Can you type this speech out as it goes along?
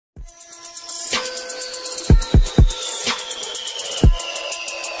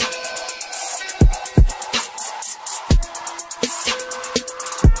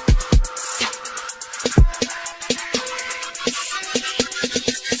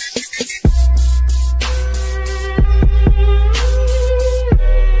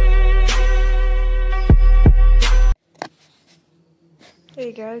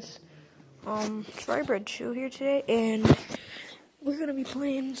guys? Strawberry Bread Chew here today, and we're gonna be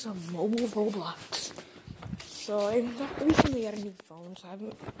playing some mobile Roblox. So I recently got a new phone, so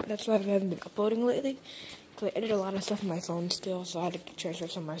that's why I haven't been uploading lately. So I edit a lot of stuff on my phone still, so I had to transfer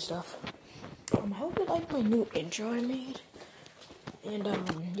some of my stuff. I hope you like my new intro I made. And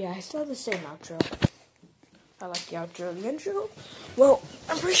yeah, I still have the same outro. I like the outro. The intro, well,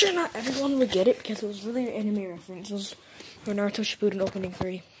 I'm pretty sure not everyone would get it because it was really an anime reference. It was for Naruto Shippuden Opening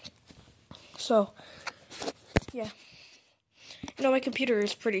 3. So, yeah. You know, my computer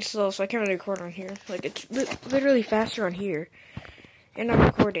is pretty slow, so I can't really record on here. Like, it's literally faster on here. And I'm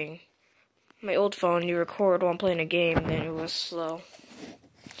recording. My old phone, you record while I'm playing a game, then it was slow.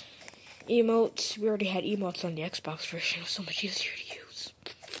 Emotes, we already had emotes on the Xbox version. It was so much easier to use.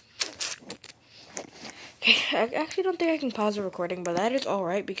 Okay, I actually don't think I can pause the recording, but that is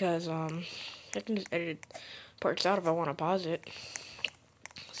alright because, I can just edit parts out if I want to pause it.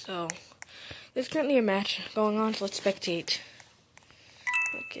 So, there's currently a match going on, so let's spectate.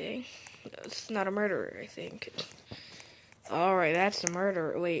 Okay, that's not a murderer, I think. Alright, that's a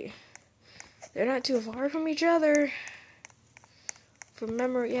murderer. Wait, they're not too far from each other. From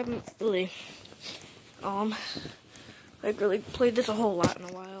memory, I haven't really, like, really played this a whole lot in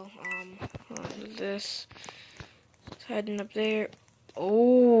a while. This. It's heading up there.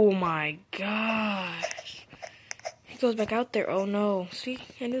 Oh my gosh. He goes back out there. Oh no. See?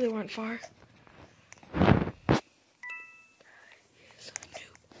 I knew they weren't far.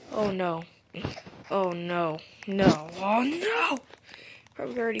 Oh no. Oh no. No. Oh no!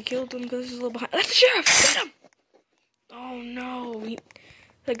 Probably already killed him because he's a little behind. That's the sheriff! Get him! Oh no.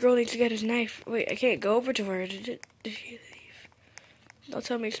 That girl needs to get his knife. Wait, I can't go over to her. Did she leave? Don't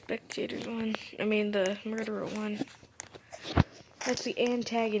tell me spectators won. I mean, the murderer won. That's the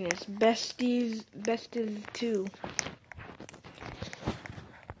antagonist. Besties 2.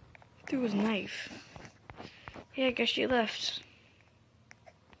 Threw his knife. Yeah, I guess she left.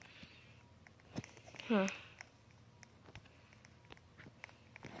 Huh.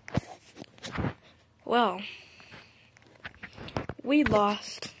 Well, we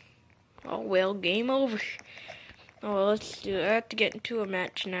lost. Oh well, game over. Oh well, let's do it. I have to get into a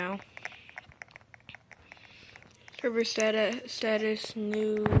match now. Server status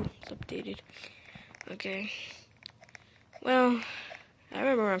new, it's updated. Okay. Well, I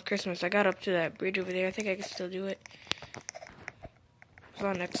remember around Christmas I got up to that bridge over there. I think I can still do it. It's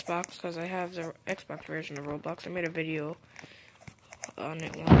on Xbox because I have the Xbox version of Roblox. I made a video on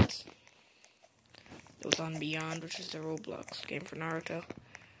it once. It was on Beyond, which is the Roblox game for Naruto.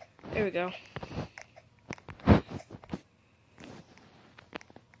 There we go.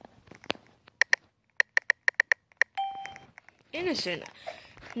 Innocent.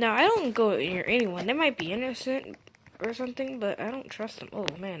 Now, I don't go near anyone. They might be innocent or something, but I don't trust them. Oh,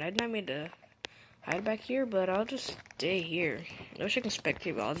 man, I did not mean to hide back here, but I'll just stay here. I wish I can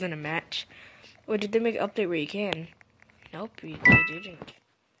spectate while I was in a match. Or did they make an update where you can? Nope, they didn't.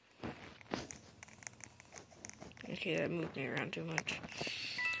 Okay, that moved me around too much.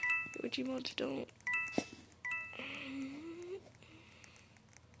 Which emotes don't?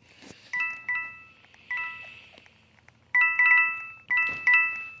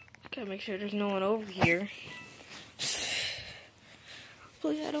 Gotta make sure there's no one over here.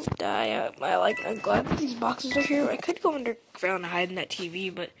 Hopefully I don't die. I'm glad that these boxes are here. I could go underground and hide in that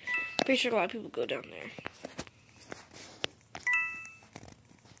TV, but I'm pretty sure a lot of people go down there.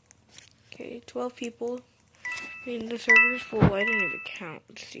 Okay, 12 people. I mean, the server is full. I didn't even count.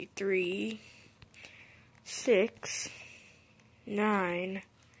 Let's see. 3, 6, 9,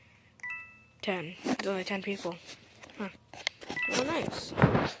 10. There's only 10 people. Huh. Oh, nice.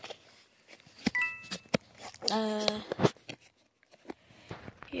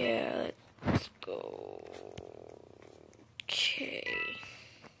 Yeah, let's go. Okay.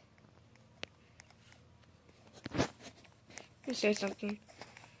 Let me say something.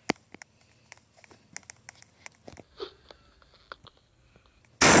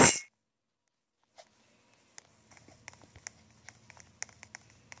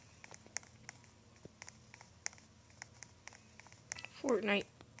 Fortnite.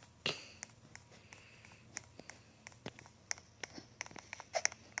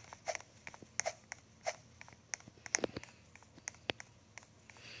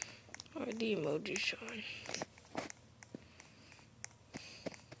 Or the emoji showing.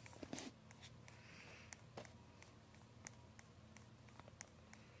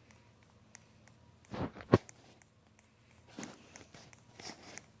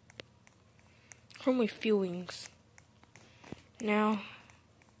 From my feelings. Now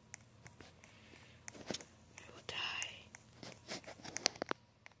I will die.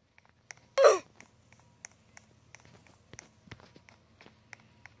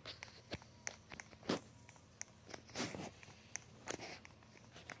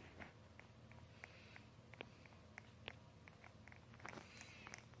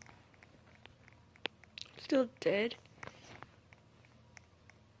 still dead.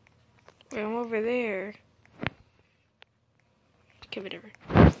 Wait, I'm over there. Okay, whatever.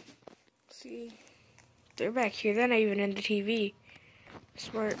 See, they're back here. They're not even in the TV.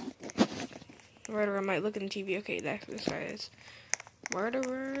 Smart. Murderer might look in the TV. Okay, that's this guy is.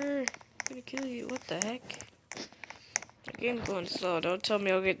 Murderer! I'm gonna kill you. What the heck? The game's going slow. Don't tell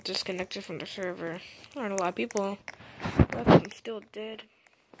me I'll get disconnected from the server. There aren't a lot of people. But I'm still dead.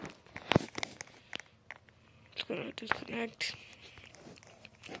 It's gonna disconnect.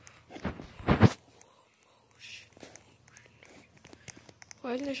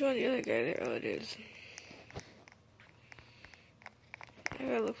 Why isn't it showing the other guy there? Oh, it is. That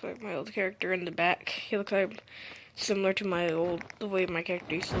guy looks like my old character in the back. He looks like similar to the way my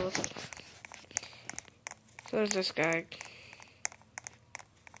character used to look. So there's this guy.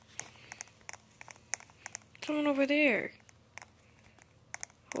 Someone over there.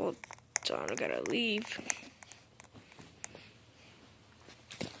 Hold on, I gotta leave.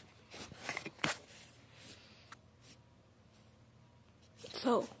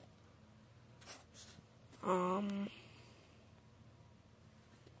 So,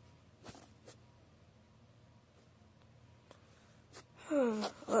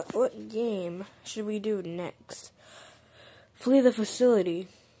 what game should we do next? Flee the facility.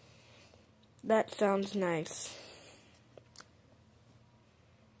 That sounds nice.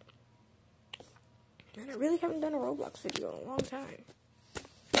 Man, I really haven't done a Roblox video in a long time.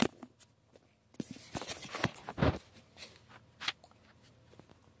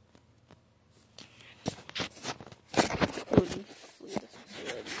 Flee the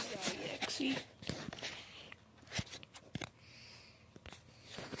facility.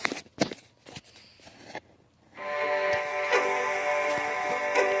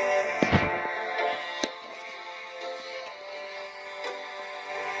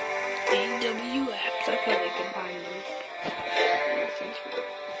 apps, I probably can find them.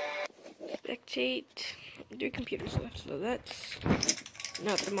 Spectate, do computers left, so that's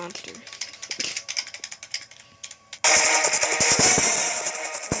not the monster.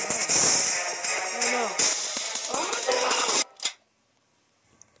 Oh no. Oh no!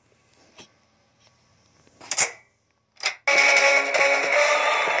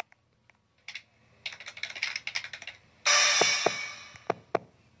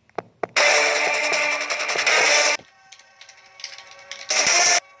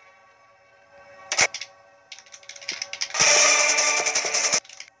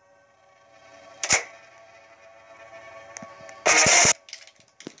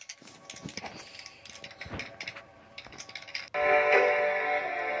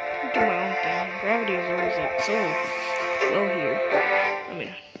 Do my own thing. Gravity is always like so low here. I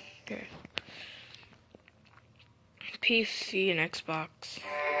mean, here. PC and Xbox.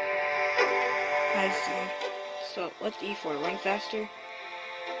 I see. So, what's E for? Run faster?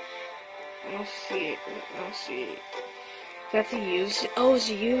 I don't see it. I don't see it. That's a use. Oh, it's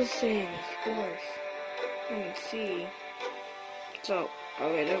a use thing. Of course. I didn't see. So,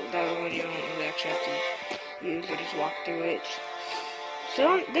 okay, that one you don't really actually have to use. You just walk through it.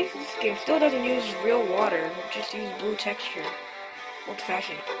 So this game still doesn't use real water, it just uses blue texture. Old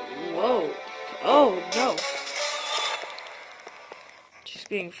fashioned. Whoa. Oh no. Just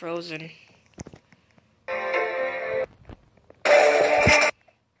being frozen.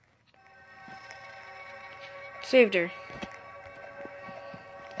 Saved her.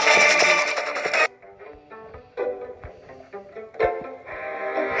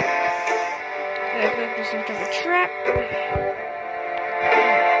 I feel like there's some type of trap.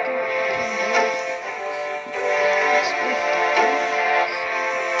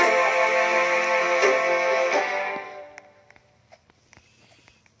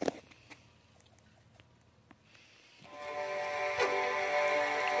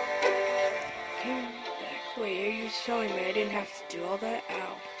 Wait, are you telling me I didn't have to do all that?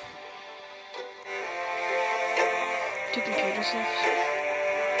 Ow. Two computers left.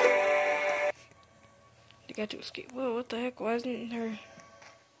 I got to escape. Whoa, what the heck? Why isn't her...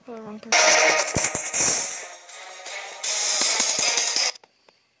 Oh, the wrong person.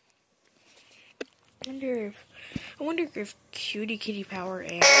 I wonder if Cutie Kitty Power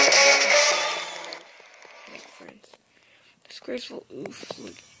and... friends. Disgraceful oof.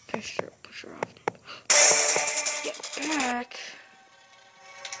 Look, push her off. Get back.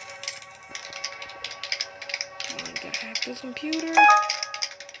 Come on, gotta hack this computer.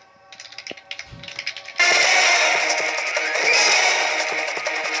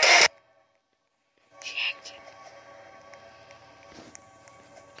 She hacked it.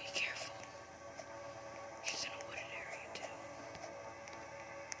 Be careful. She's in a wooded area too.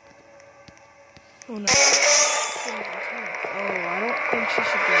 Oh no.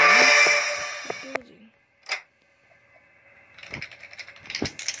 building.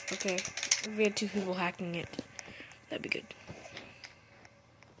 Okay, if we had 2 people hacking it, that'd be good.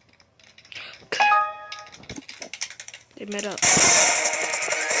 They met up.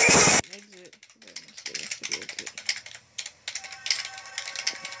 Exit.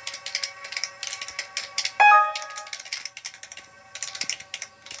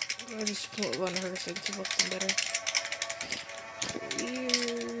 I just put one of her things to look better.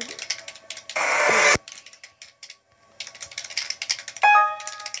 Weird.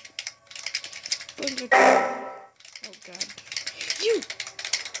 Oh god. You!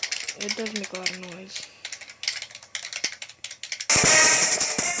 It does make a lot of noise.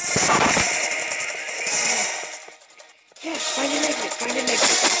 Yes, find an exit, find an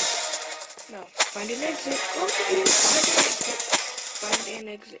exit. No, find an exit. Go to you, find an exit. Find an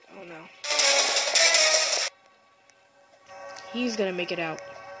exit. Oh no. He's gonna make it out.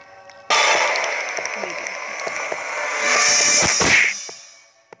 Maybe.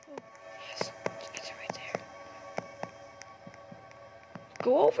 Oh, yes, it's right there.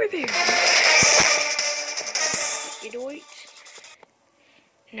 Go over there. Idiot.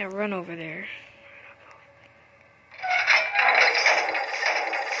 Now run over there.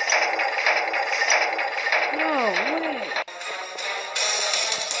 No way.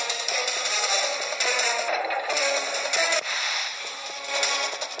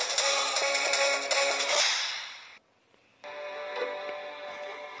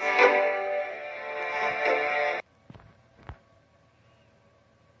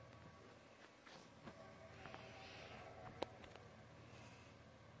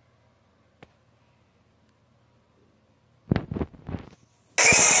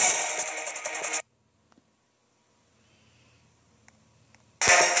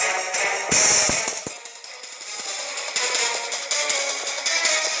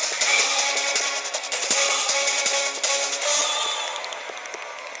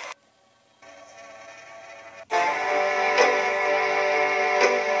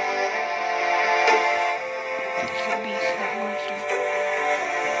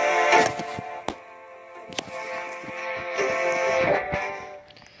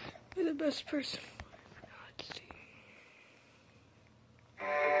 You're the best person. Let's see.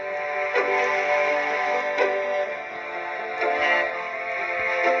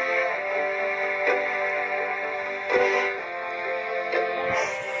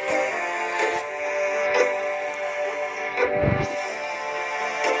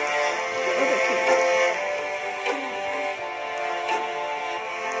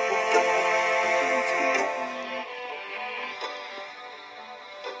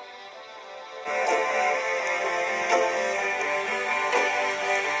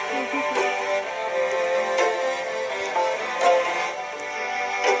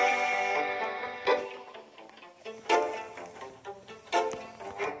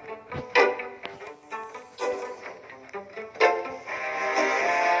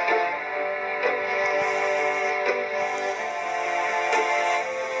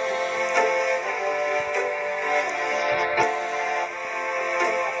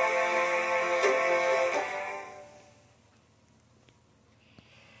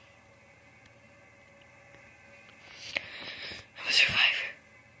 Survivor.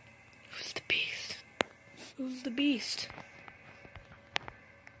 Who's the beast? Who's the beast?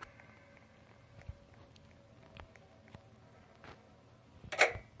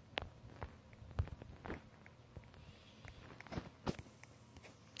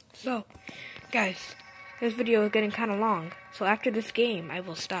 So, guys, this video is getting kind of long. So after this game, I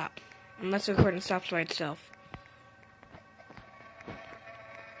will stop. Unless the recording stops by itself.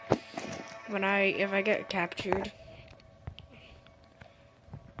 If I get captured,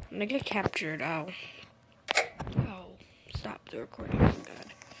 I'll stop the recording. Oh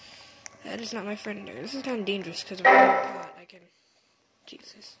god. That is not my friend there. This is kind of dangerous because if I get caught,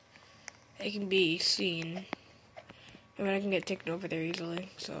 I can be seen. I mean, I can get taken over there easily,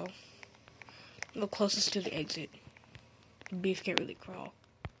 so. I'm the closest to the exit. The beast can't really crawl.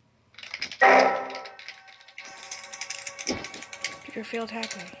 Computer failed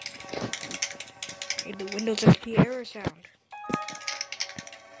hacking. Made the Windows XP error sound.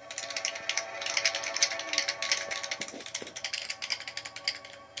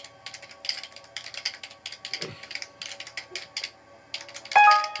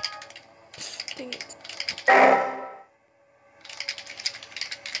 Dang it.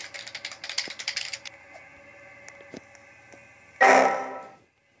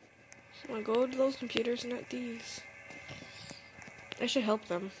 So I go to those computers, not these. I should help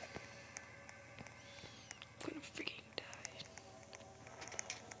them. I'm gonna freaking die.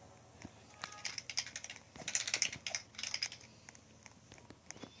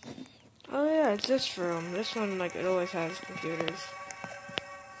 it's this room. This one, like, it always has computers.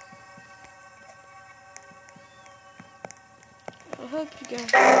 I hope you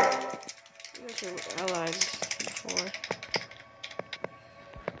guys are allies before.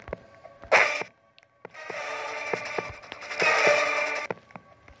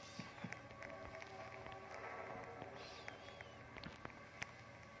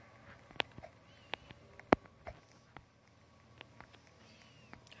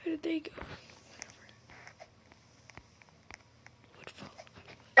 Where did they go?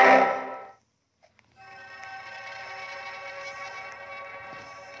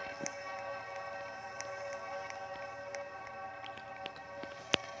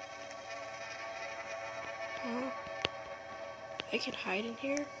 I can hide in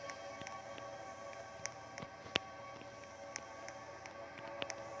here.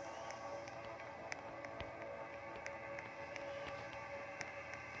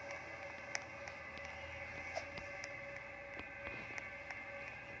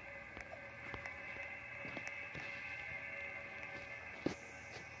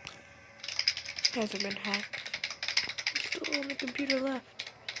 Hasn't been hacked. Still on the computer left.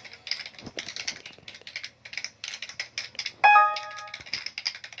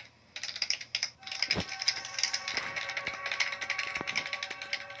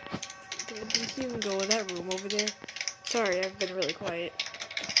 Didn't even go in that room over there. Sorry, I've been really quiet.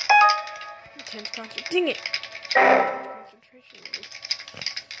 Intense concentration. Dang it! Concentration mode.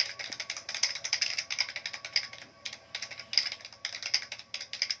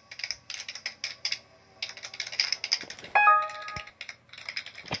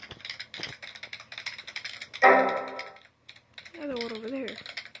 Another one over there.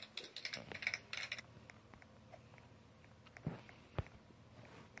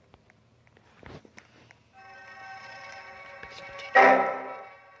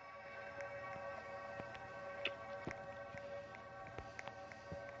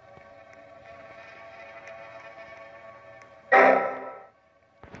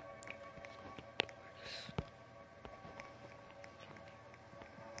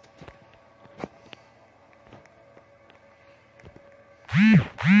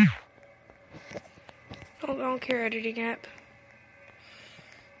 I don't care, editing app.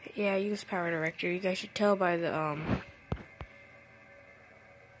 Yeah, I use Power Director. You guys should tell by the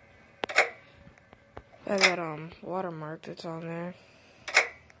by that watermark that's on there.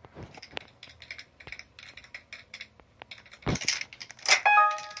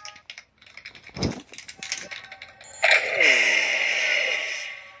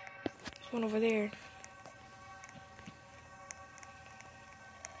 There's one over there.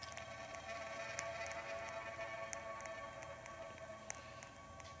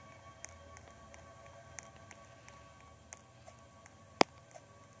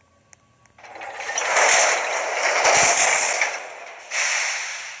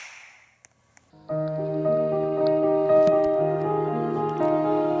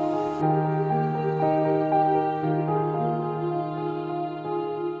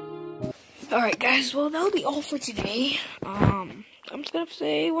 Alright guys, well that'll be all for today. I'm just gonna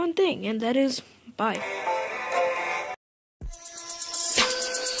say one thing, and that is bye.